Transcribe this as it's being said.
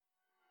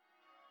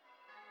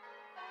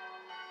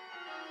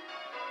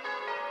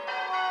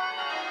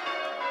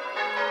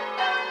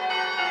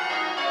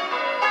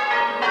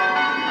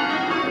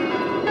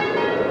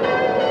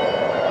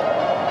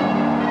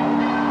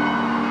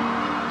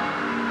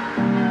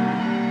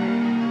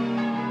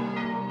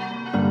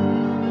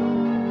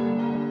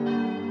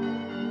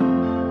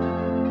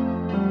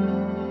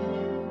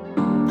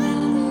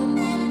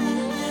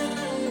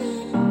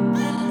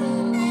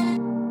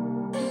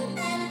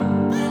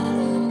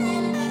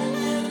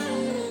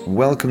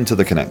Welcome to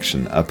The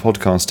Connection, a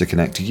podcast to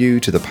connect you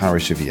to the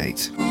parish of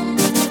Yate.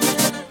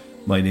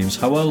 My name's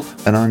Howell.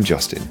 And I'm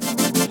Justin.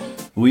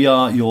 We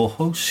are your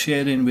hosts,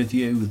 sharing with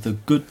you the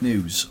good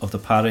news of the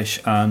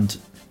parish and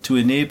to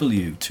enable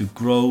you to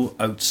grow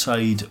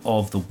outside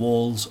of the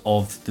walls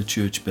of the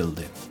church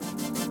building.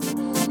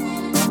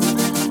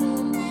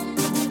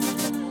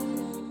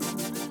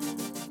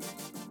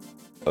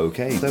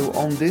 Okay, so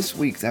on this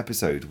week's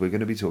episode, we're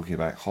going to be talking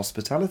about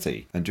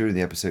hospitality. And during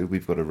the episode,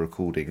 we've got a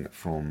recording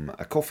from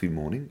a coffee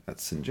morning at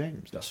St.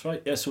 James. That's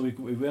right. Yeah, so we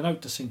went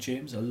out to St.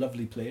 James, a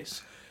lovely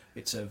place.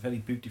 It's a very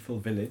beautiful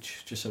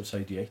village just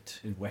outside Yate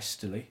in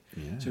Westerly.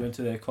 Yeah. So we went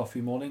to their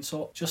coffee morning.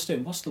 So,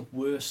 Justin, what's the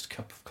worst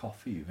cup of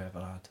coffee you've ever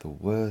had? The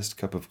worst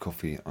cup of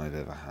coffee I've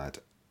ever had.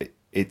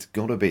 It's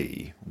got to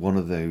be one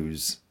of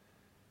those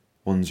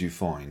ones you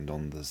find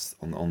on the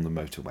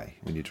motorway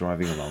when you're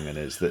driving along, and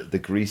it's the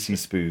greasy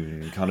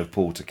spoon kind of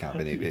porter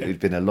cabin. It'd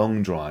been a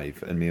long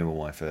drive, and me and my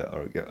wife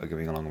are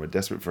going along, and we're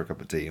desperate for a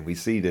cup of tea, and we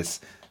see this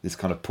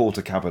kind of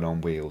porter cabin on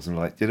wheels, and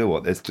we're like, you know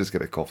what, let's just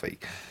get a coffee.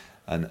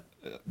 And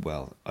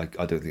well, I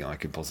don't think I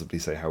can possibly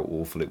say how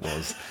awful it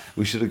was.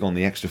 We should have gone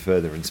the extra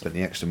further and spent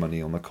the extra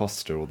money on the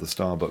Costa or the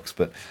Starbucks,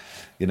 but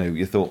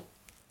you thought,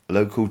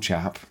 local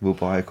chap, will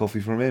buy a coffee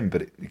from him,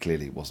 but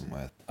clearly it wasn't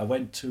worth. I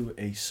went to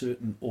a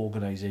certain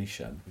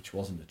organisation, which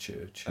wasn't a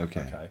church.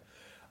 Okay.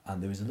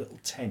 And there was a little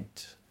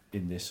tent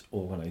in this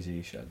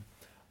organisation,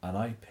 and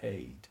I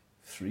paid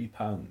 £3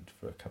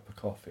 for a cup of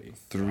coffee.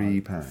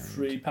 £3?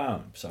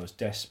 £3. So I was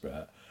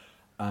desperate.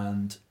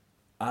 And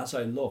as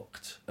I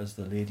looked, as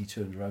the lady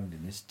turned around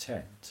in this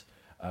tent,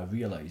 I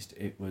realised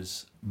it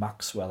was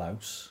Maxwell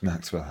House.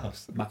 Maxwell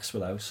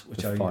House,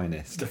 which the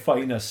finest. The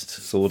finest.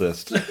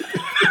 Sawdust.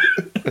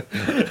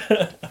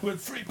 I went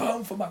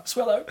 £3 for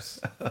Maxwell House.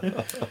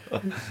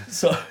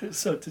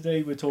 So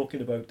today we're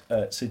talking about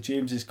St.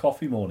 James's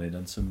coffee morning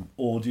and some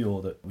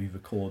audio that we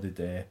recorded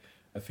there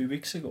a few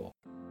weeks ago.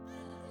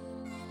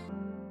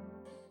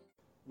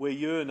 We're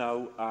here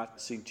now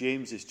at St.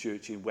 James's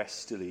Church in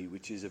Westerly,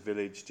 which is a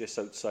village just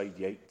outside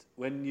Yate.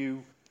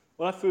 When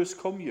I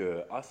first come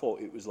here, I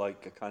thought it was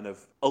like a kind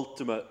of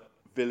ultimate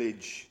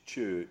village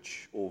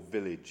church or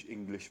village,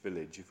 English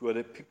village. If you had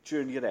a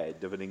picture in your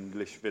head of an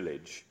English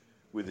village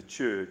with a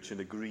church and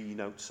a green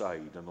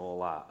outside and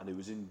all that, and it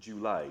was in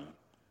July,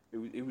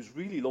 it was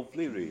really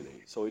lovely,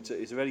 really. So it's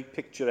a very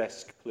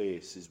picturesque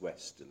place, is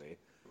Westerly.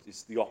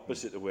 It's the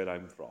opposite of where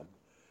I'm from,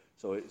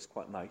 so it's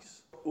quite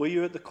nice. We're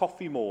here at the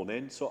coffee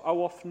morning, so how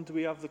often do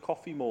we have the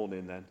coffee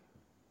morning then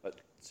at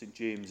St.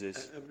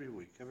 James's? Every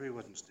week, every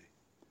Wednesday.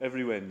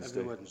 Every Wednesday?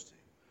 Every Wednesday.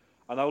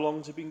 And how long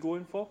has it been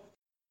going for?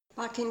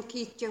 Back in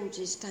Keith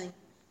Jones's time.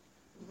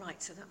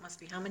 Right, so that must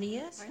be how many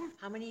years? Pardon?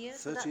 How many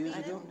years? 30 years I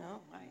ago. don't know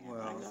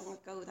how long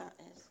ago that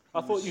is.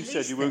 I thought you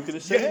said you weren't going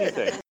to say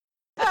anything.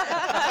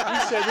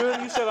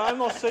 you said I'm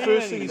not saying anything.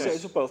 First thing you said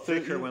is about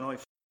 30. When I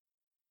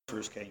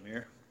first came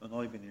here, and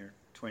I've been here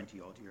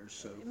 20 odd years,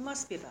 so It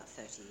must be about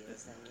 30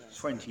 years then, yes.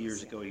 20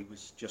 years ago he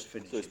was just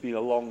finished. So it's been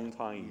a long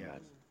time Yeah.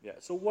 then. Yeah.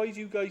 So why do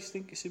you guys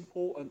think it's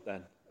important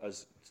then,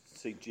 as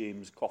St.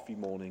 James Coffee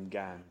Morning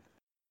Gang?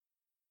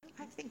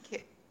 I think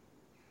it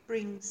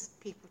brings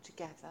people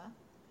together.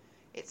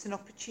 It's an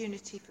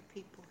opportunity for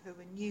people who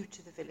are new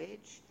to the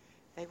village.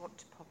 They want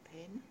to pop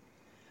in.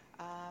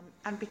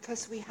 And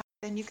because we have,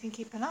 then you can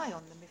keep an eye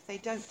on them. If they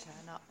don't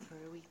turn up for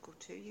a week or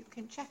two, you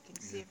can check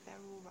and see if they're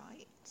all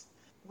right.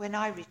 When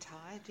I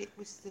retired, it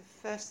was the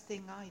first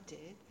thing I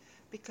did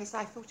because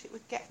I thought it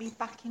would get me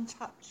back in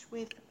touch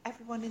with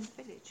everyone in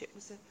the village. It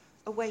was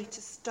a way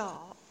to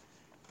start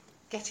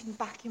getting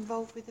back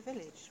involved with the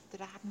village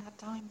that I hadn't had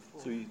time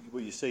for. So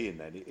what you're saying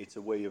then, it's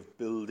a way of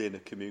building a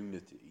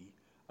community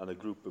and a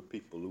group of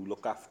people who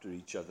look after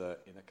each other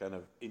in a kind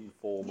of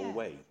informal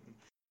way.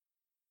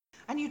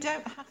 And you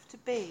don't have to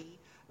be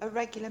a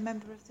regular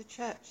member of the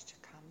church to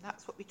come.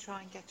 That's what we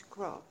try and get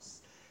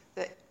across,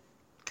 that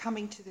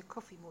coming to the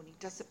coffee morning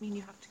doesn't mean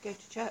you have to go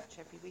to church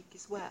every week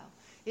as well.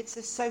 It's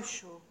a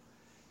social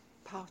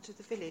part of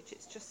the village.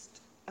 It's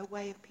just a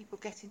way of people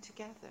getting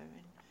together,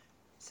 and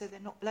so they're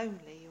not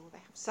lonely, or they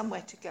have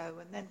somewhere to go,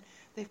 and then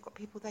they've got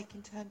people they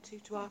can turn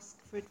to ask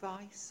for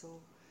advice or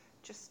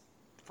just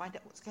find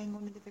out what's going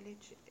on in the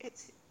village.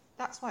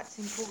 That's why it's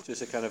important. So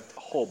it's a kind of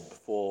hub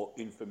for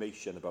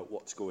information about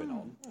what's going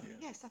on.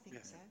 Yes, I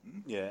think so.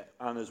 Yeah,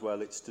 and as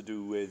well it's to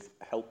do with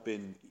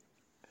helping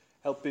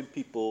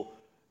people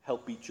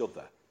help each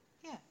other.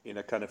 Yeah. In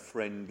a kind of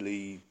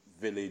friendly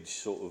village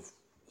sort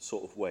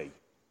of way.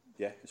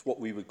 Yeah, it's what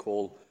we would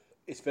call,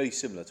 it's very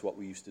similar to what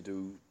we used to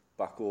do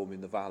back home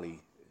in the valley.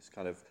 It's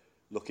kind of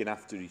looking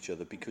after each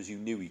other because you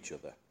knew each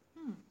other.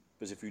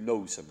 Because if you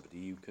know somebody,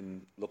 you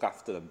can look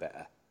after them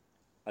better.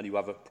 And you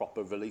have a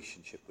proper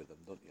relationship with them,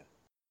 don't you?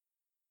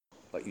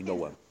 Like you know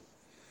them.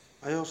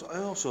 I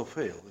also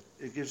feel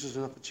that it gives us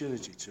an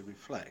opportunity to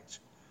reflect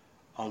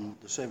on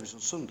the service on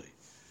Sunday.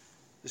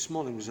 This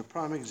morning was a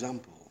prime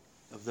example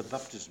of the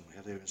baptism we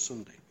had here on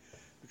Sunday,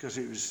 because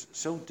it was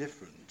so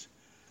different,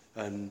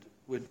 and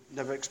we'd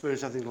never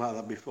experienced anything like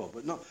that before.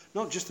 But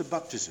not just the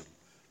baptism,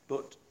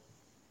 but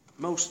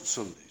most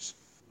Sundays,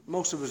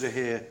 most of us are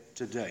here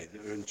today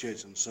that are in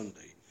church on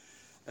Sunday,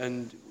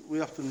 and we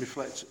often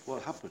reflect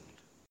what happened,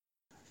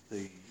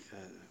 the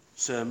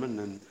sermon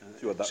and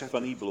You had that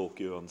etc. funny bloke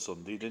here on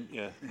Sunday, didn't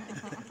you?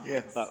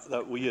 Yeah.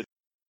 That weird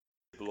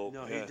bloke.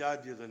 No, yeah. he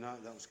died the other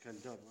night. That was Ken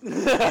Dodd.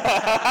 Wasn't it?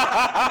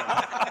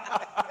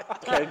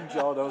 Ken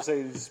John, I was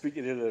saying,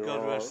 speaking in it.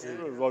 God rest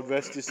him. God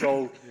rest his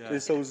soul. Yeah.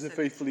 His soul's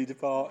faithfully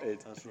departed.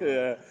 That's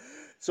right.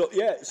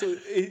 Yeah. So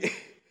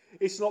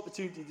it's an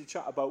opportunity to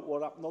chat about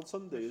what happened on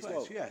Sunday as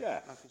well. Reflect,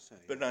 yeah, I could say.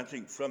 But I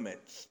think from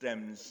it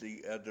stems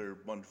the other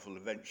wonderful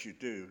events you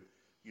do.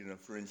 You know,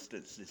 for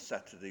instance, this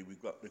Saturday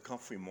we've got the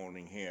coffee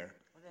morning here.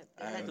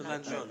 And The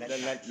Lent lunch. The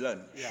Lent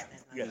lunch. Yeah.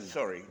 Yes,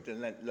 sorry, the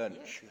Lent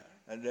lunch.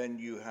 And then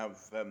you have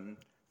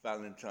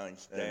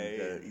Valentine's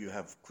Day, you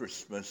have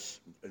Christmas,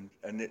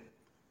 and it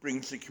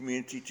brings the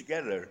community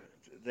together.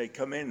 They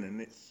come in,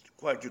 and it's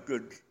quite a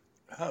good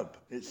hub.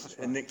 It's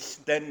an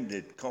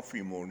extended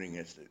coffee morning,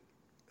 as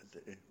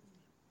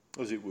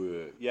it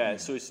were. Yeah,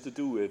 so it's to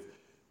do with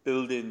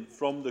building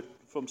from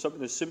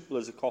something as simple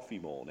as a coffee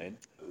morning.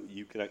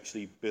 You can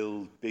actually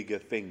build bigger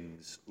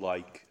things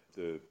like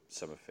the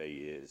summer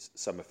fairs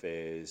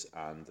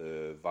and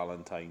the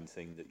Valentine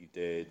thing that you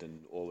did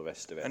and all the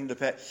rest of it. And the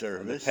pet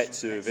service. And the pet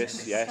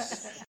service,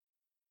 yes.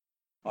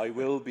 I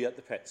will be at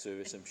the pet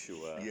service, I'm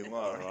sure. You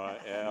are.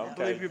 Right, yeah, I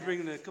believe okay. you're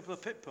bringing a couple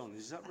of pit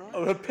ponies, is that right?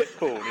 Oh, pit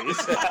ponies.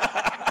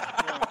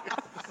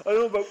 I don't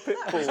know about pit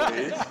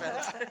ponies.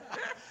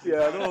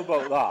 Yeah, I don't know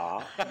about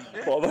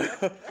that. But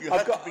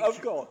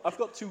I've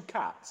got two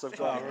cats. I've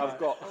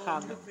got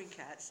Han.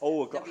 Cats.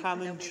 Oh, I've got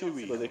Han and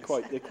Chewy. But they're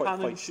quite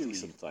feisty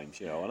sometimes,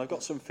 you know. And I've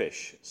got some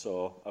fish.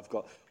 So I've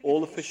got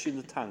all the fish in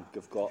the tank.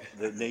 I've got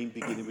the name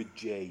beginning with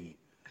J.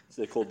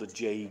 So they're called the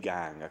J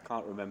Gang. I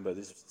can't remember.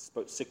 There's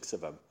about 6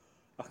 of them.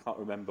 I can't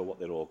remember what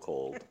they're all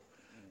called.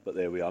 But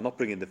there we are. I'm not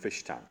bringing the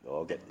fish tank, though.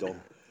 I'll get done.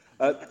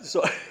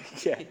 So,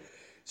 yeah.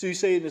 So you're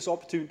saying there's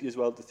opportunity as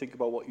well to think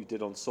about what you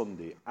did on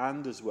Sunday,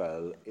 and as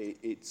well,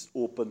 it's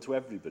open to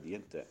everybody,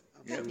 isn't it?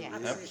 Yeah,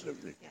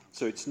 Absolutely. Yeah.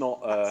 So it's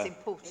not... That's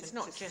important. It's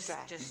not to just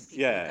stress.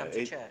 people who come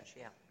to church,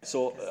 yeah.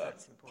 So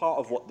That's important, part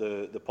of what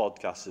the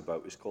podcast is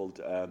about is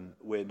called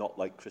We're Not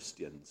Like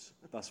Christians.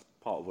 That's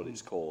part of what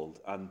it's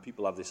called. And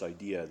people have this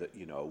idea that,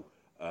 you know,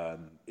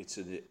 it's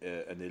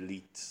an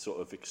elite sort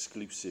of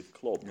exclusive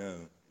club,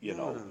 No. you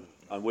know.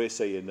 And we're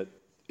saying that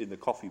in the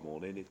coffee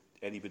morning,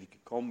 anybody can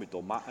come, it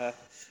don't matter.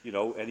 You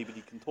know,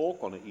 anybody can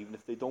talk on it, even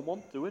if they don't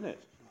want to, innit?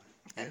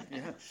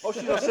 Yeah. Oh,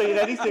 she's not saying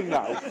anything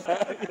now.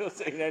 You're not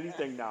saying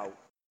anything now.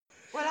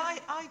 Well,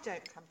 I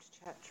don't come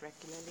to church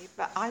regularly,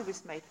 but I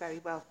was made very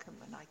welcome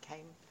when I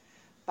came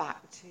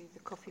back to the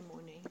coffee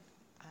morning,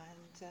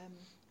 and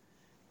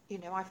you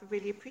know, I've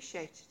really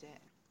appreciated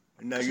it.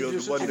 And now you're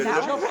the one And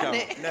now I run that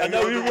it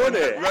Now you run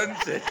it.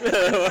 runs it.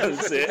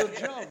 That's it. Good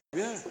job,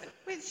 yeah.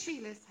 with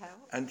Sheila's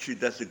help. And she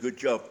does a good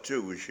job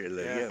too, with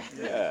Sheila. Yeah.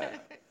 Yeah.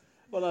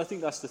 Well, I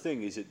think that's the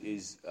thing. Is it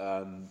is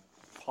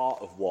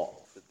part of what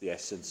the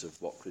essence of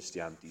what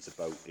Christianity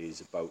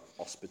is about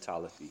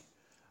hospitality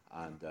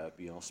and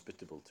being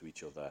hospitable to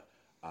each other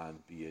and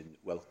being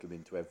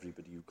welcoming to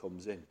everybody who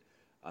comes in.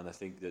 And I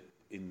think that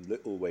in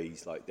little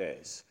ways like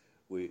this,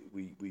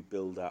 we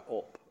build that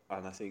up.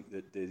 And I think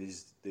that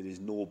there is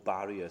no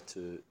barrier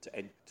to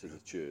enter the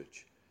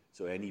church.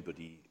 So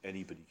anybody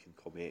can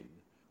come in.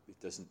 It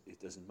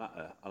doesn't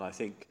matter. And I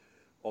think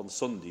on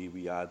Sunday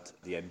we had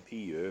the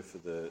MP here for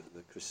the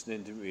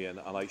christening, didn't we?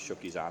 And I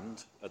shook his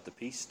hand at the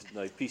peace. Didn't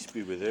I? Peace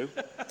be with you.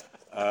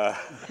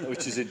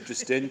 Which is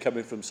interesting,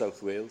 coming from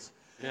South Wales.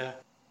 Yeah.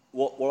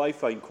 What I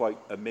find quite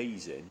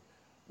amazing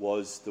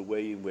was the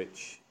way in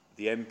which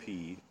the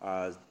MP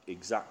has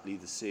exactly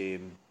the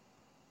same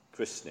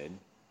christening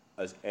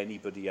as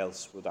anybody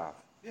else would have.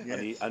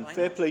 Yeah. And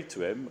fair play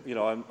to him, you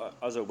know,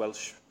 as a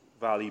Welsh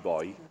Valley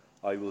boy,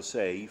 I will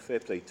say, fair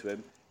play to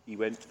him, he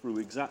went through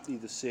exactly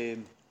the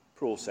same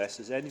process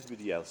as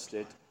anybody else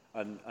did,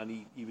 and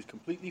he was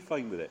completely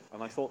fine with it,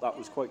 and I thought that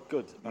was quite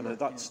good, and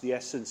that's the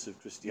essence of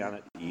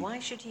Christianity. Why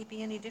should he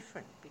be any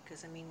different?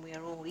 Because, I mean, we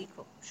are all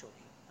equal, surely.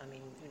 I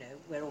mean, you know,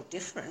 we're all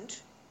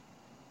different,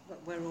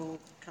 but we're all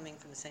coming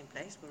from the same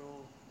place, we're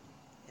all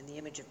in the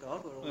image of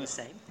God, we're all the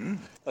same.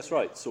 That's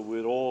right, so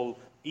we're all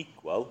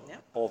equal, Yeah.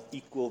 of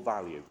equal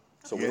value.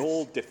 So Yes. we're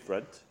all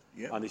different,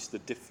 Yeah. and it's the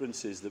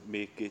differences that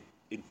make it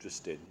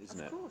interesting, isn't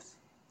Of it? course.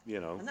 You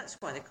know. And that's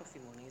why the coffee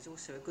morning is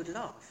also a good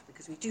laugh,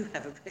 because we do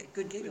have a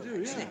good giggle,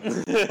 do, yeah.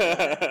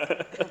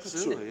 actually.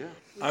 Absolutely, yeah.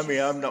 I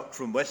mean, I'm not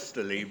from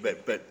Westerly,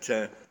 but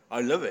I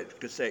love it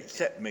because they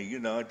accept me. You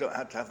know, I don't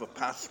have to have a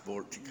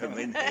passport to come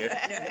in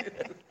here.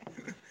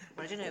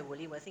 Well, I don't know,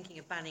 Willie, we're thinking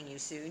of banning you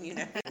soon, you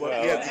know.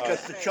 Well, yeah,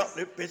 because the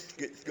chocolate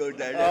biscuits go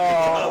down.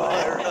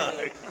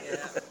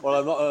 Well,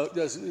 I'm not.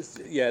 That's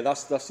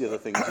the other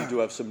thing. Is you do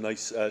have some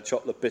nice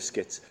chocolate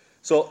biscuits.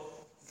 So,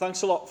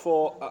 thanks a lot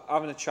for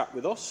having a chat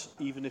with us,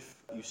 even if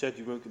you said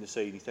you weren't going to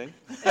say anything.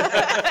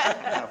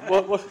 I've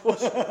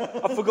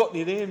forgotten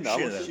your name now.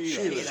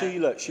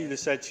 Sheila. Sheila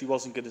said she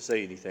wasn't going to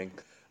say anything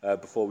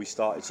before we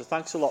started. So,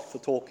 thanks a lot for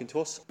talking to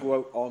us. Go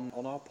out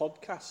on our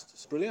podcast.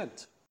 It's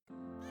brilliant.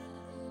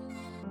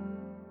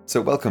 So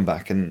welcome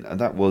back, and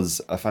that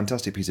was a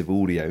fantastic piece of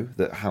audio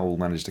that Howell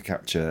managed to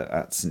capture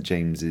at St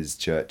James's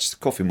Church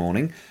coffee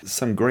morning.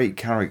 Some great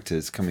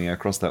characters coming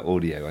across that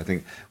audio. I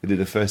think within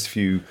the first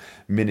few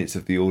minutes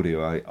of the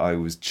audio, I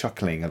was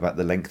chuckling about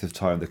the length of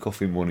time the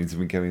coffee mornings have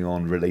been going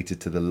on related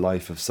to the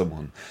life of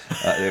someone.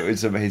 It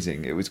was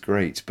amazing. It was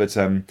great. But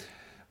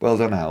well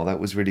done, Hal.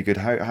 That was really good.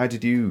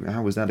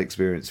 How was that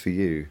experience for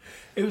you?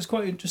 It was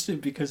quite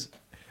interesting because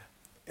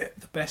the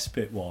best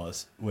bit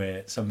was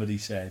where somebody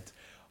said,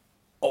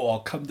 "Oh, I'll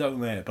come down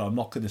there, but I'm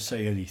not going to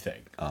say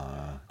anything."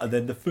 And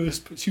then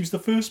she was the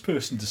first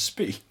person to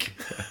speak.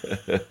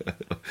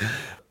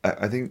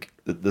 I think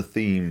that the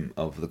theme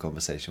of the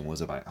conversation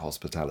was about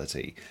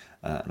hospitality,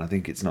 and I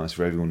think it's nice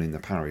for everyone in the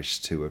parish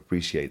to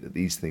appreciate that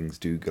these things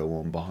do go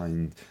on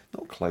behind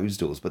not closed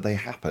doors, but they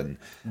happen.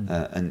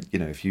 And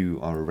if you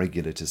are a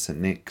regular to St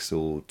Nick's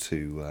or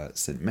to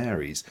St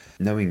Mary's,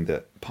 knowing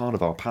that part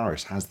of our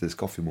parish has this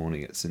coffee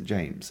morning at St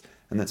James,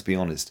 and let's be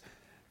honest,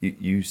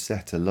 you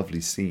set a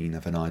lovely scene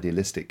of an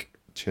idealistic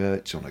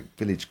church on a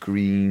village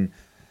green,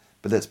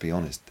 but let's be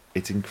honest,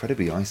 it's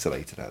incredibly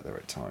isolated out there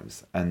at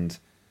times. And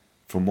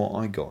from what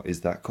I got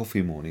is that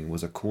coffee morning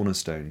was a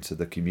cornerstone to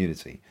the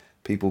community.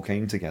 People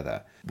came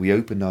together. We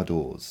opened our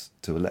doors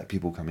to let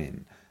people come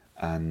in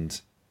and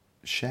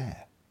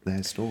share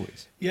their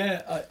stories.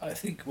 Yeah, I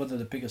think one of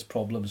the biggest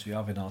problems we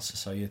have in our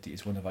society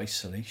is one of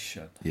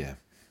isolation. Yeah.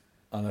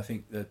 And I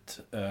think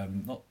that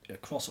not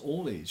across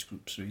all age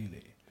groups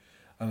really.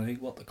 And I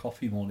think what the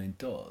coffee morning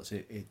does,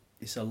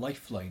 it's a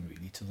lifeline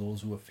really to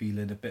those who are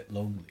feeling a bit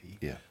lonely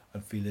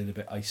and feeling a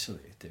bit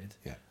isolated.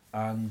 Yeah.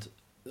 And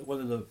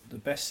one of the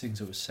best things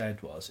that was said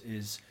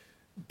is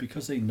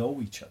because they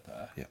know each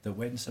other, that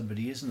when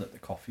somebody isn't at the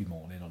coffee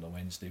morning on a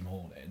Wednesday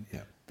morning,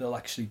 they'll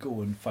actually go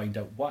and find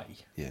out why.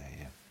 Yeah.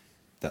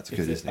 That's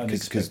good, isn't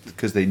it?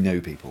 Because they know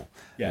people.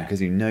 Yeah.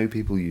 Because you know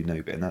people,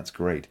 and that's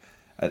great.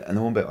 And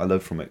the one bit I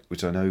love from it,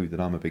 which I know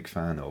that I'm a big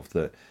fan of,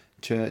 that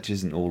church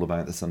isn't all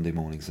about the Sunday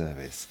morning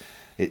service.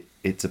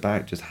 It's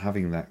about just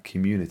having that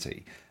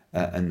community.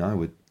 And I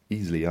would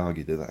easily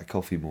argue that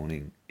coffee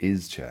morning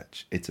is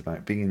church. It's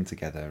about being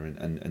together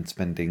and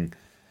spending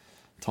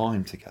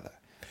time together.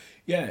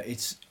 Yeah,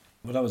 it's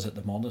when I was at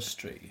the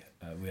monastery,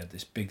 we had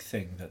this big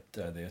thing that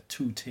there are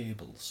two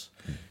tables.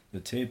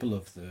 The table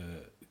of the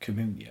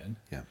communion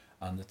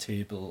and the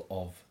table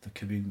of the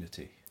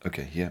community.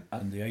 Okay, yeah.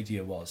 And the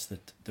idea was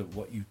that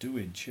what you do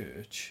in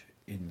church,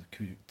 in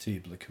the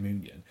table of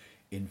communion,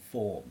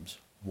 informs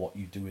what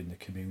you do in the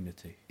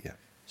community. Yeah.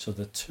 So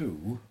the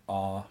two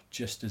are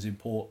just as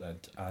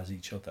important as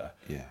each other.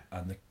 Yeah.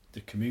 And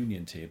the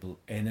communion table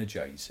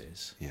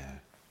energizes,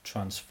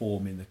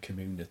 transforming the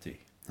community.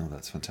 Oh,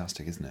 that's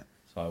fantastic, isn't it?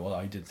 So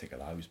I didn't think of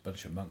that. I was a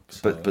bunch of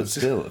monks. But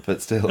still,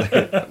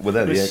 well,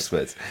 they're the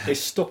experts. It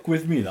stuck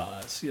with me,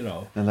 that,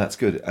 And that's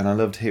good. And I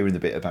loved hearing the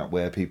bit about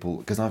where people,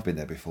 because I've been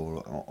there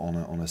before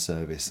on a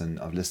service, and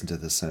I've listened to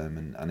the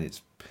sermon, and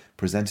it's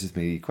presented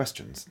me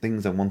questions,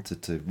 things I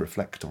wanted to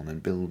reflect on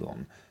and build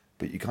on.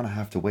 But you kind of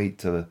have to wait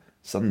till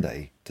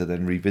Sunday to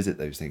then revisit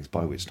those things,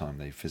 by which time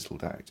they've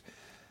fizzled out.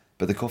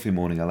 But the coffee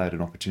morning allowed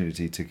an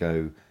opportunity to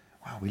go,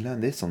 wow, we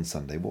learned this on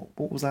Sunday.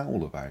 What was that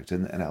all about?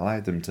 And it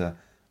allowed them to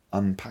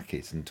unpack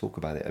it and talk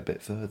about it a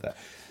bit further.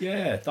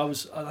 Yeah, that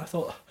was, and I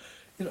thought,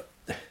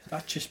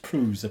 that just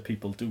proves that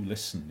people do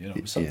listen.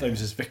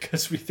 Sometimes it's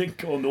because we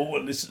think, oh, no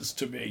one listens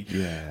to me.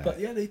 Yeah. But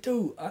yeah, they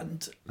do,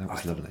 and that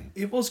was lovely.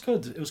 It was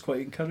good. It was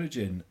quite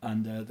encouraging,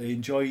 and they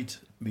enjoyed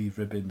me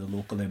ribbing the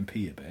local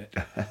MP a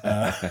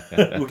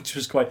bit, which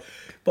was quite.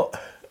 But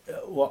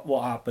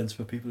what happens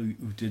for people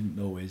who didn't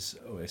know is,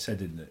 I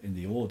said in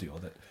the audio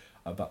that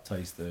I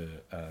baptised the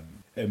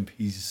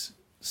MP's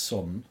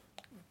son.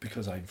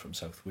 Because I'm from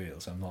South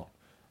Wales, I'm not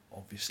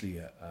obviously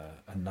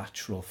a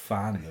natural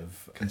fan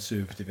of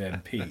Conservative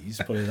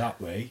MPs, put it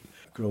that way,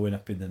 growing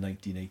up in the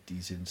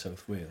 1980s in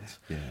South Wales.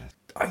 Yeah.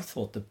 I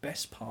thought the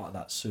best part of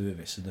that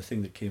service, and the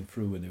thing that came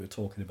through when they were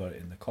talking about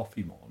it in the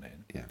coffee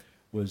morning,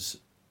 was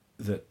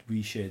that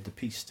we shared the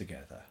peace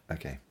together.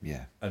 Okay,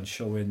 yeah. And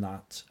showing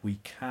that we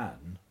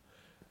can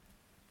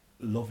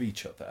love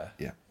each other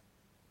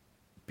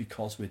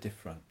because we're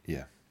different.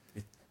 Yeah.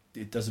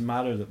 It doesn't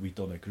matter that we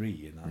don't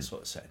agree in that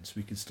sort of sense.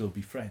 We can still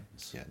be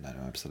friends. Yeah, no,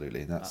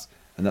 absolutely, and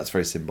that's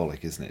very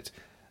symbolic, isn't it?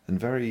 And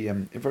very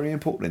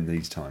important in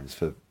these times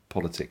for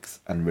politics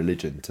and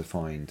religion to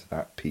find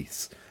that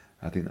peace.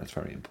 I think that's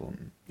very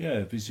important. Yeah,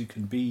 because you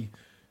can be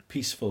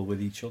peaceful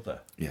with each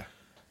other. Yeah.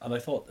 And I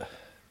thought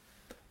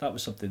that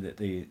was something that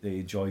they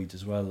enjoyed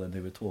as well, and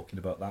they were talking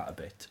about that a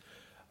bit.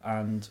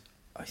 And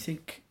I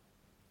think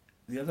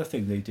the other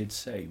thing they did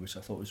say, which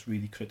I thought was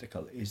really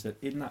critical, is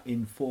that in that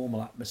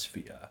informal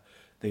atmosphere,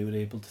 they were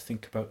able to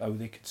think about how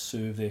they could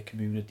serve their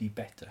community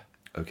better.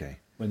 Okay.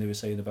 When they were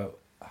saying about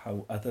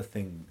how other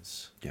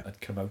things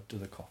had come out of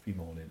the coffee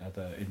morning,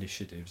 other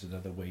initiatives and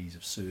other ways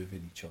of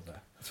serving each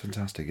other. That's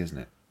fantastic, isn't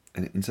it?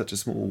 And in such a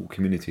small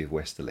community of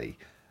Westerly,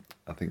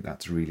 I think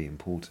that's really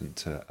important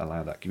to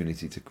allow that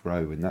community to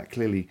grow. And that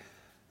clearly,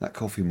 that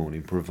coffee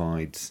morning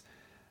provides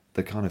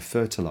the kind of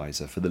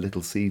fertilizer for the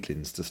little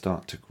seedlings to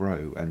start to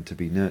grow and to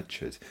be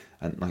nurtured.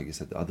 And like you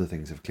said, other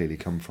things have clearly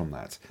come from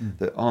that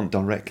that aren't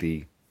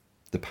directly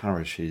the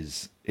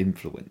parish's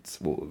influence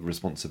or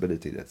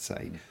responsibility, let's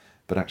say,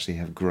 but actually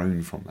have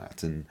grown from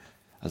that, and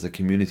as a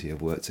community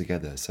have worked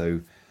together.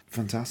 So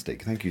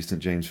fantastic. Thank you,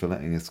 St James, for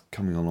letting us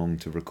coming along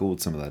to record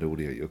some of that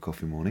audio at your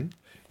coffee morning.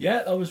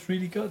 Yeah, that was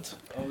really good.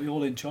 We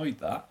all enjoyed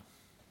that.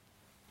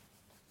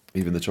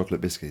 Even the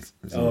chocolate biscuits.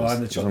 And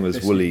the chocolate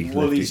biscuits.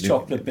 Woolly's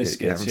chocolate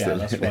biscuits, yeah,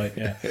 that's right,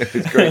 yeah. It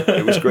was great.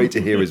 It was great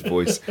to hear his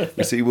voice.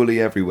 We see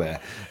Woolly everywhere,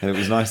 and it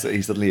was nice that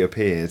he suddenly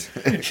appeared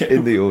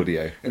in the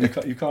audio. And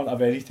you can't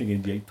have anything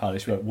in Yate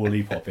Parish without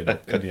Woolly popping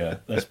up, can you?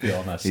 Let's be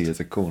honest. He is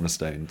a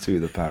cornerstone to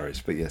the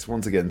parish. But yes,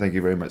 once again, thank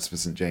you very much for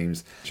St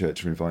James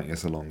Church for inviting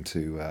us along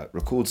to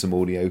record some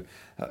audio.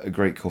 A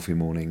great coffee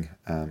morning,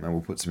 and we'll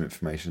put some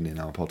information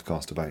in our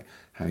podcast about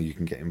how you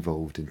can get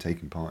involved in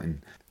taking part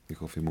in the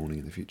coffee morning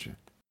in the future.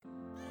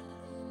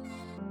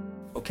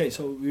 Okay,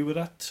 so we were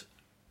at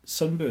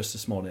Sunburst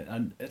this morning,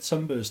 and at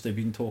Sunburst they've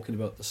been talking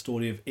about the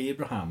story of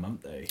Abraham,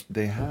 haven't they?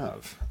 They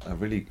have. A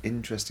really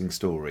interesting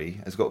story.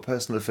 It's got a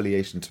personal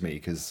affiliation to me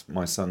because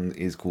my son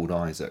is called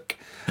Isaac.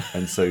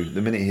 And so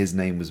the minute his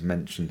name was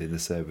mentioned in the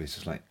service,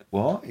 it's like,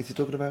 what? Is he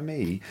talking about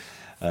me?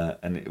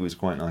 And it was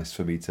quite nice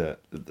for me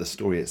the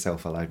story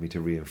itself allowed me to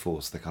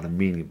reinforce the kind of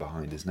meaning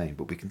behind his name,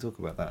 but we can talk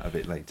about that a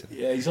bit later.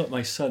 Yeah, he's like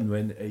my son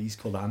when he's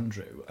called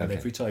Andrew, and Okay.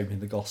 every time in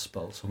the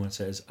gospel someone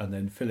says, and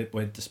then Philip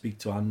went to speak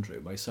to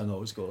Andrew, my son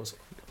always goes,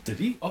 did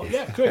he? Oh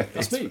yeah, great,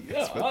 that's me.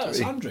 Yeah,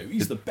 that's Andrew.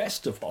 He's the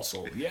best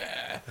apostle.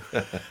 Yeah.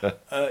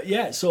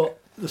 So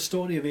the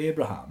story of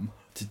Abraham,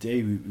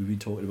 today we've been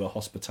talking about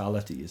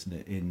hospitality, isn't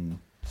it, in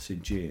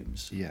St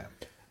James? Yeah.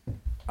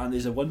 And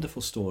there's a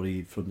wonderful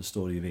story from the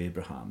story of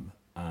Abraham,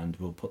 and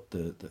we'll put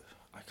the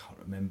I can't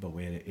remember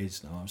where it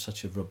is now. I'm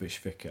such a rubbish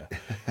vicar.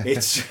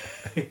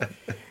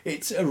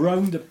 It's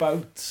around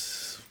about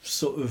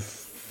sort of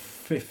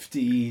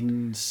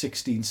 15,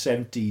 16,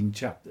 17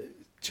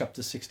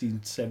 chapter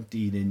 16,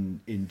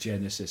 17 in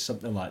Genesis,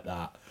 something like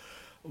that.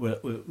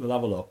 We'll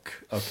have a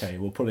look. Okay,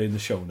 we'll put it in the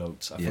show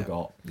notes. I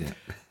forgot. Yeah.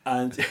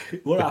 And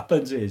what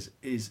happens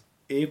is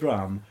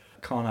Abraham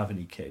can't have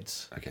any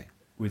kids. Okay.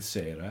 With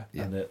Sarah,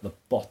 Yeah. and at the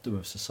bottom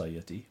of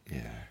society.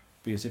 Yeah.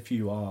 Because if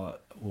you are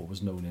what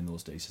was known in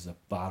those days as a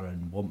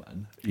barren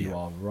woman, you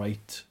are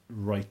right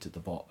at the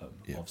bottom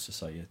of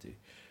society.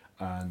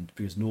 And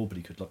because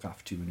nobody could look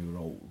after you when you were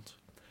old.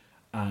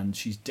 And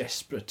she's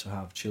desperate to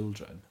have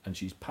children, and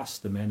she's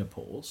past the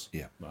menopause.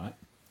 Yeah. Right?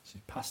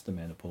 She's past the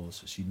menopause,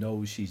 so she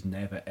knows she's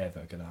never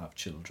ever going to have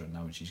children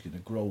now, and she's going to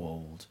grow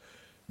old.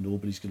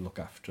 Nobody's going to look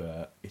after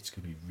her. It's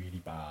going to be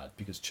really bad,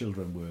 because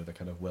children were the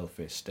kind of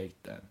welfare state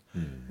then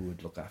who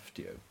would look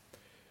after you.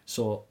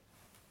 So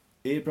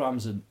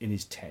Abraham's in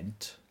his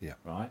tent,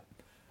 right?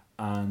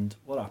 And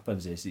what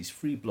happens is these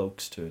three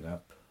blokes turn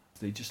up.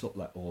 They just look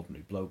like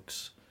ordinary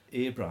blokes.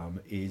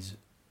 Abraham is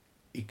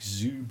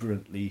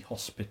exuberantly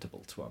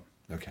hospitable to them.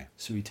 Okay.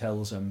 So he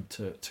tells them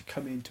to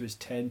come into his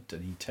tent,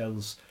 and he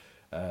tells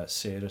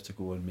Sarah to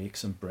go and make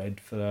some bread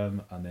for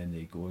them, and then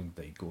they go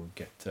and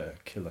get to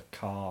kill a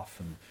calf,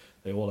 and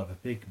they all have a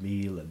big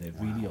meal, and they're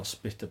really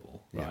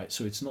hospitable, right?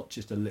 So it's not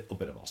just a little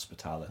bit of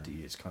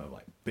hospitality; it's kind of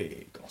like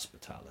big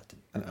hospitality.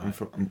 And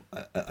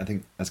I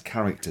think as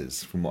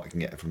characters, from what I can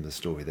get from the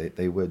story,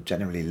 they were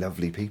generally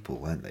lovely people,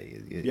 weren't they?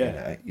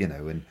 You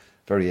know, and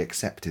very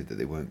accepted that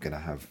they weren't going to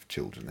have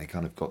children. They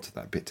kind of got to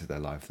that bit to their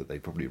life that they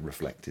probably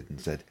reflected and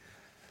said,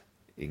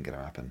 ain't going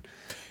to happen.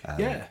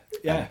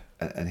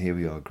 And here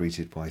we are,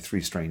 greeted by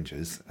three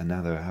strangers, and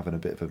now they're having a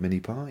bit of a mini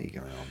party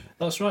going on.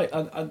 That's right.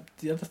 And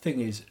the other thing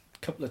is,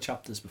 a couple of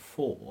chapters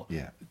before,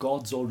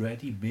 God's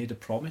already made a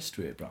promise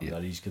to Abraham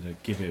that he's going to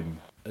give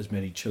him as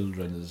many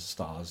children as the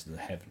stars in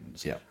the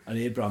heavens. Yeah. And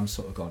Abraham's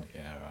sort of gone,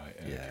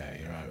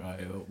 right,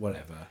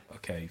 whatever,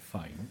 okay,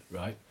 fine,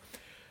 right?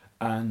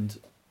 And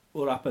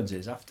what happens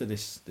is, after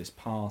this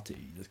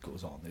party that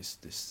goes on,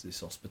 this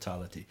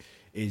hospitality,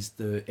 is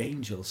the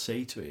angels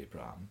say to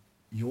Abraham,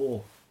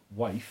 your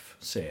wife,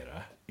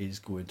 Sarah, is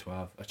going to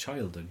have a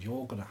child, and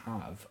you're going to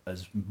have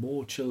as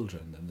more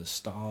children than the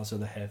stars of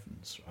the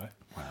heavens, right?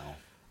 Wow.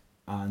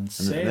 And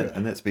Sarah...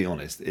 And let's be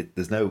honest,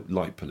 there's no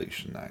light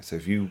pollution now. So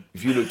if you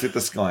looked at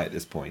the sky at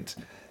this point,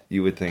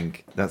 you would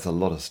think, that's a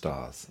lot of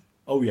stars.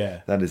 Oh,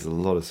 yeah. That is a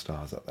lot of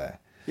stars up there.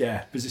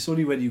 Yeah, because it's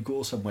only when you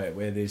go somewhere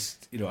where there's,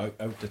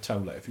 out the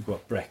town, like if you go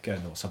up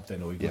Brecon or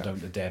something, or you go down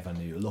to Devon,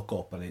 and you look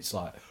up and it's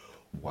like,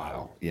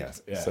 wow.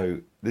 Yes. Yeah. Yeah. So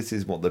this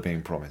is what they're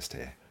being promised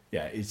here.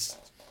 Yeah, it's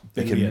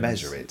They billions. can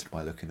measure it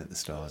by looking at the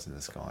stars in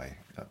the sky.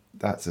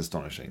 That's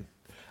astonishing.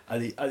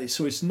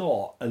 So it's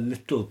not a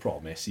little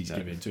promise he's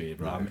giving to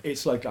Abraham. No.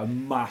 It's like a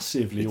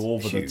massively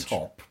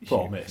over-the-top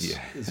promise,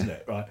 isn't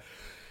it? Right.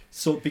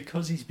 So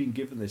because he's been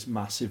given this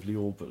massively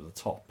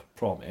over-the-top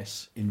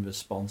promise in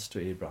response to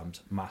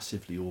Abraham's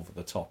massively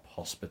over-the-top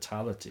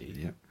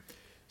hospitality,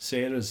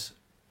 Sarah's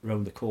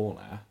round the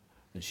corner,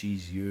 and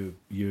she's you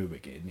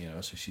again,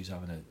 so she's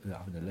having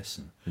a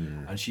listen,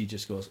 and she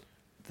just goes,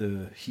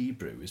 the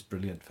Hebrew is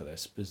brilliant for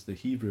this, because the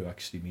Hebrew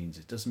actually means,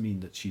 it doesn't mean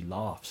that she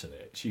laughs at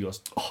it. She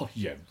goes, oh,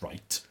 yeah,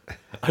 right,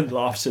 and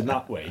laughs in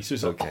that way. So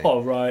it's Okay. like,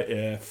 oh, right,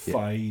 yeah,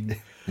 fine.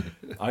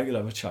 I'm going to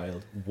have a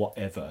child,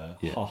 whatever,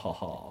 ha, ha,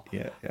 ha.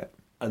 Yeah, yeah.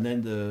 And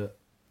then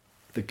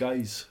the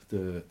guys,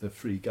 the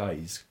three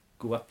guys,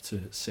 go up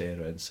to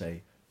Sarah and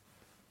say,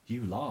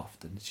 you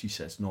laughed. And she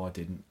says, no, I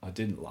didn't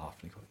laugh.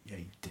 And they go, yeah,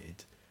 you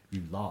did.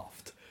 You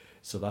laughed.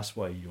 So that's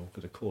why you're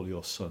going to call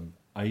your son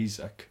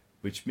Isaac,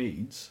 which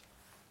means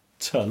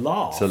to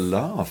laugh. To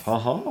laugh, ha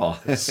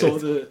ha.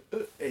 So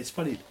it's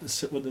funny,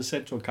 when the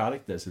central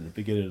characters in the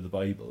beginning of the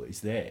Bible is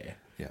there,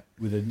 Yeah.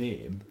 with a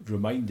name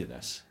reminding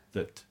us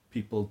that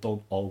people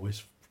don't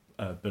always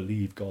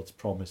believe God's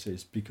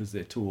promises because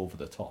they're too over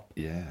the top,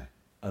 Yeah.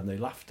 and they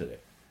laughed at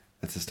it.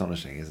 It's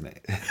astonishing, isn't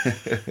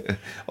it?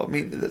 I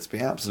mean, let's be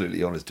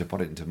absolutely honest, to put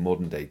it into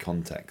modern day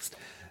context.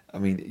 I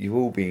mean, you're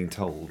all being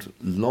told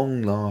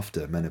long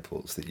after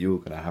menopause that you're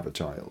going to have a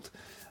child,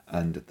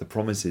 and the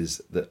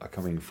promises that are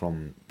coming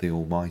from the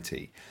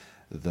Almighty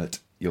that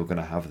you're going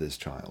to have this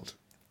child,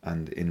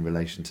 and in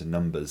relation to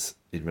numbers,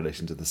 in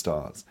relation to the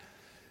stars,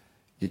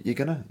 you're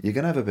gonna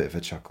have a bit of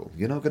a chuckle.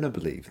 You're not going to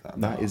believe that.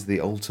 No. That is the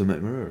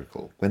ultimate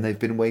miracle, when they've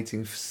been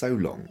waiting for so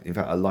long, in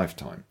fact a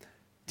lifetime,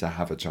 to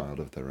have a child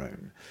of their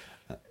own,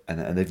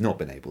 and they've not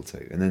been able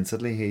to. And then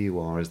suddenly here you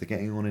are, as they're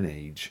getting on in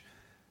age,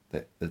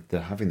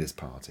 they're having this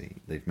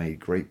party, they've made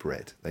great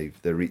bread,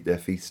 they're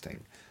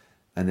feasting,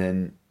 and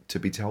then to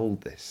be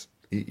told this,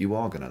 you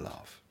are going to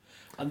laugh.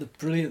 And the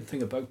brilliant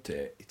thing about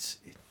it,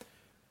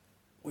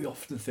 we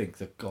often think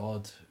that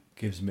God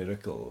gives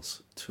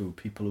miracles to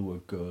people who are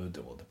good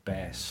or the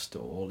best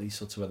or all these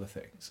sorts of other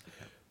things.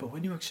 Yeah. But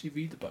when you actually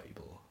read the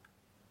Bible,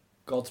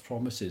 God's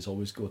promises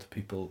always go to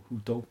people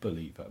who don't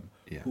believe him,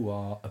 Yeah. who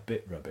are a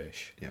bit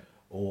rubbish, Yeah.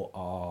 or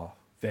are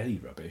very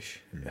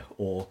rubbish,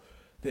 or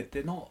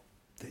they're not,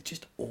 they're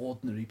just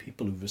ordinary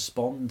people who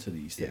respond to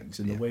these Yeah, things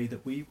in yeah. the way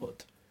that we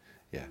would.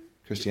 Yeah,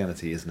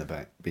 Christianity isn't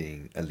about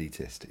being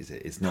elitist, is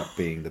it? It's not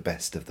being the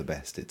best of the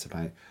best. It's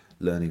about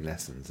learning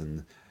lessons,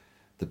 and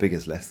the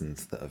biggest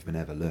lessons that have been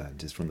ever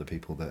learned is from the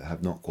people that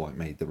have not quite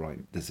made the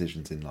right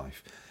decisions in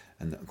life.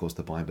 And of course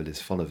the Bible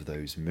is full of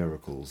those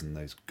miracles and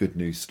those good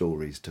news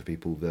stories to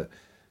people that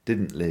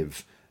didn't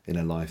live in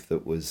a life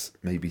that was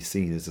maybe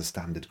seen as a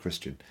standard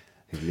Christian,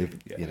 who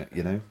lived, Yeah.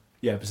 you know?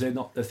 Yeah, because they're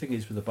not. The thing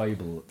is with the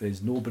Bible,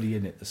 there's nobody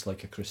in it that's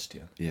like a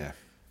Christian. Yeah,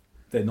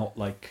 They're not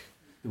like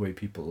the way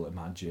people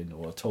imagine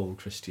or are told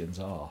Christians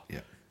are.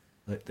 yeah,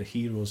 Like the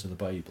heroes of the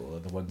Bible are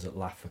the ones that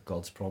laugh at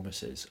God's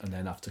promises and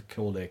then have to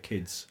call their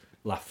kids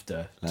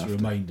laughter. Laughter. To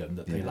remind them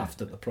that they Yeah.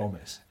 laughed at the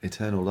promise.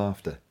 eternal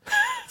laughter.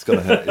 It's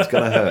gonna hurt. It's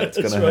gonna hurt. It's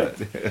That's gonna right.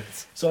 hurt.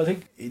 So I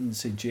think in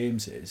St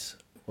James's,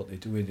 what they're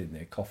doing in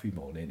their coffee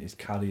morning is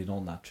carrying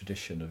on that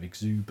tradition of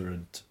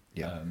exuberant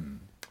Yeah.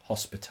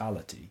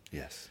 hospitality.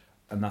 Yes.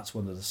 And that's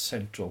one of the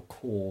central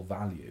core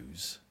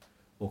values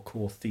or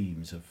core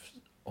themes of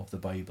the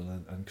Bible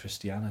and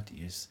Christianity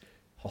is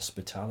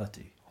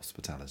hospitality.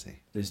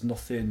 Hospitality. There's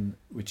nothing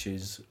which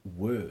is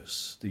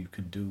worse that you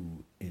can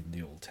do in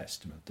the Old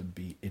Testament than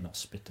be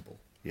inhospitable.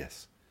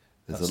 Yes.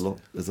 There's That's- a lot.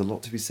 There's a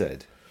lot to be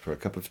said for a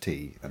cup of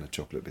tea and a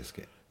chocolate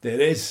biscuit. There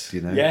is. Do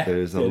you know? Yeah,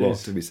 there is a there lot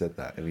is. to be said.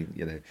 That I mean,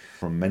 you know,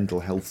 from mental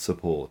health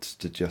support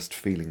to just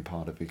feeling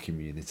part of a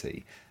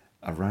community,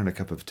 around a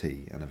cup of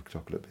tea and a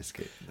chocolate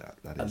biscuit. That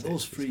And is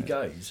those it, three isn't it?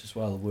 guys as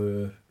well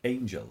were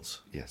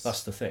angels. Yes.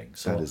 That's the thing.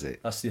 So That is it.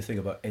 That's the thing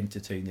about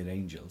entertaining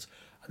angels.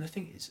 And the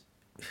thing is,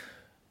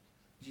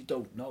 you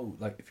don't know.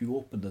 Like, if you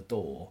open the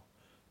door,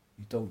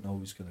 you don't know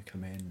who's going to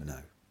come in. No.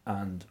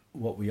 And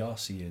what we are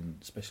seeing,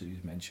 especially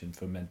as mentioned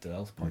from a mental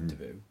health point Mm. of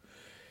view,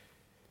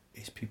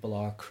 is people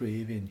are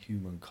craving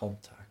human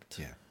contact.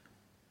 Yeah.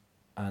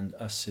 And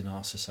us in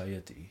our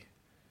society,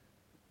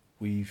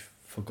 we've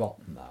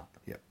forgotten that.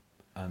 Yep.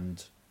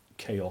 And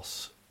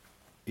chaos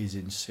is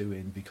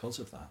ensuing because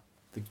of that.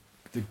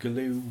 The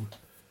glue,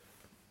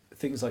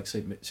 things like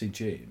St.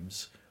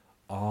 James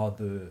are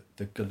the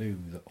glue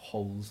that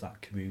holds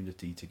that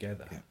community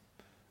together. Yeah.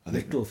 I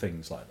think Little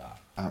things like that.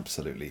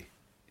 absolutely,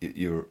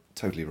 you're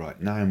totally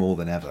right. Now more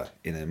than ever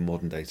in a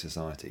modern day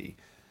society,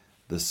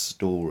 the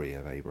story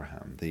of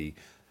Abraham, the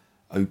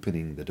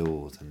opening the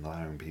doors and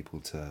allowing people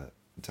to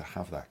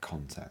have that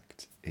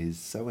contact is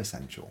so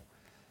essential.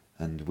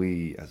 And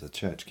we as a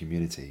church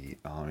community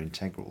are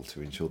integral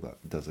to ensure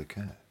that does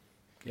occur.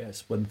 Yeah,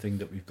 it's one thing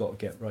that we've got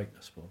to get right,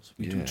 I suppose.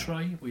 We do Yeah.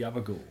 try, we have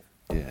a go.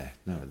 Yeah,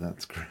 no,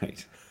 that's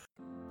great.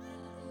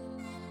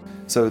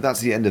 So that's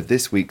the end of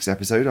this week's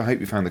episode. I hope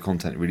you found the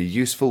content really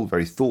useful,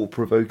 very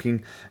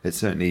thought-provoking. It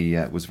certainly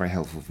was very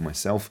helpful for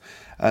myself.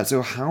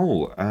 So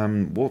Howell,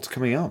 what's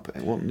coming up?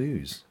 What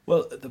news?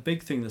 Well, the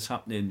big thing that's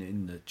happening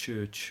in the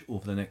church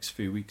over the next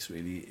few weeks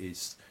really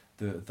is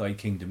the Thy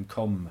Kingdom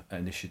Come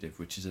initiative,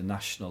 which is a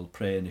national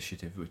prayer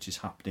initiative which is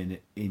happening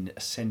in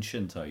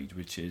Ascension Tide,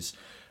 which is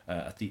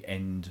at the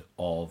end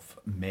of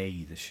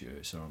May this year.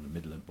 So around the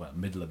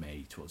middle of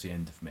May, towards the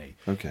end of May.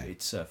 Okay.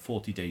 It's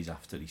 40 days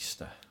after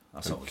Easter.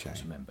 That's always Okay.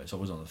 remember. It's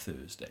always on a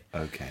Thursday.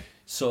 Okay.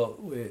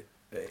 So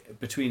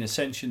between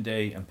Ascension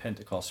Day and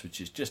Pentecost,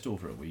 which is just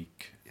over a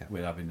week, Yeah.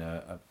 we're having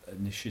a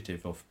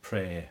initiative of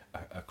prayer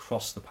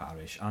across the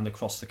parish and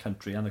across the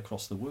country and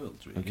across the world,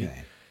 really.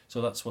 Okay.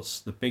 So that's what's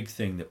the big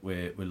thing that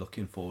we're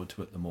looking forward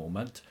to at the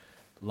moment.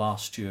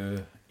 Last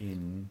year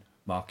in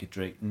Market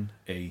Drayton,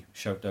 a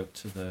shout out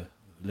to the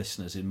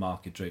listeners in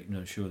Market Drayton,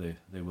 I'm sure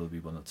there will be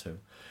one or two.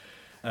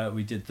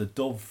 We did the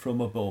Dove from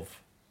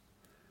Above,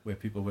 where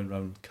people went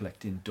around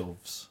collecting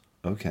doves,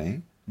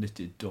 Okay.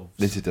 knitted doves.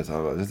 Knitted doves.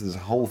 There's a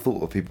whole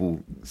thought of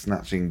people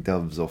snatching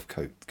doves off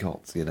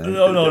cots, you know.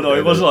 No,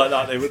 it wasn't like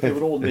that. They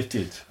were all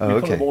knitted. Oh, We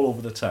put okay. them all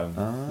over the town.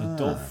 Ah. The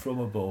Dove from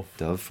Above.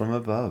 Dove from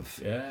above.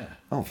 Yeah.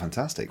 Oh,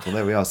 fantastic. Well,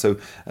 there we are. So,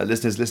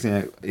 listeners listening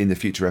out in the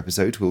future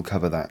episode, we'll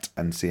cover that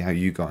and see how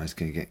you guys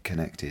can get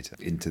connected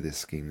into this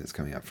scheme that's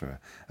coming up for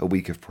a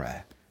week of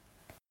prayer.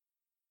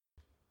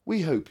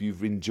 We hope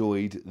you've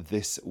enjoyed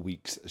this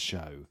week's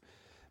show.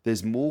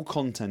 There's more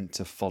content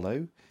to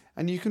follow,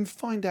 and you can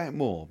find out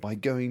more by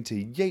going to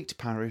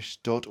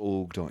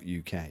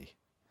yateparish.org.uk.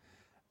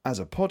 As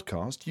a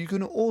podcast, you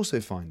can also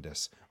find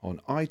us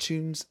on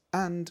iTunes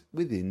and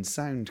within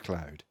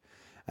SoundCloud.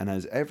 And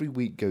as every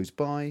week goes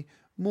by,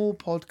 more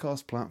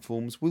podcast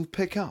platforms will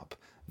pick up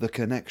The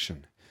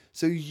Connection,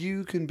 so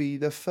you can be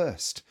the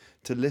first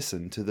to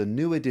listen to the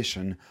new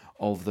edition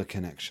of The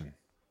Connection.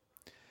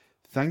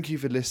 Thank you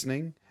for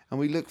listening, and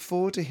we look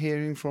forward to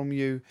hearing from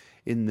you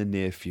in the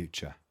near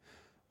future.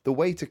 The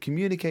way to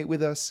communicate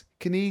with us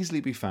can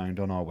easily be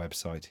found on our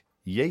website,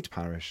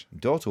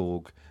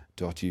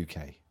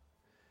 yateparish.org.uk.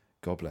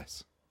 God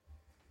bless.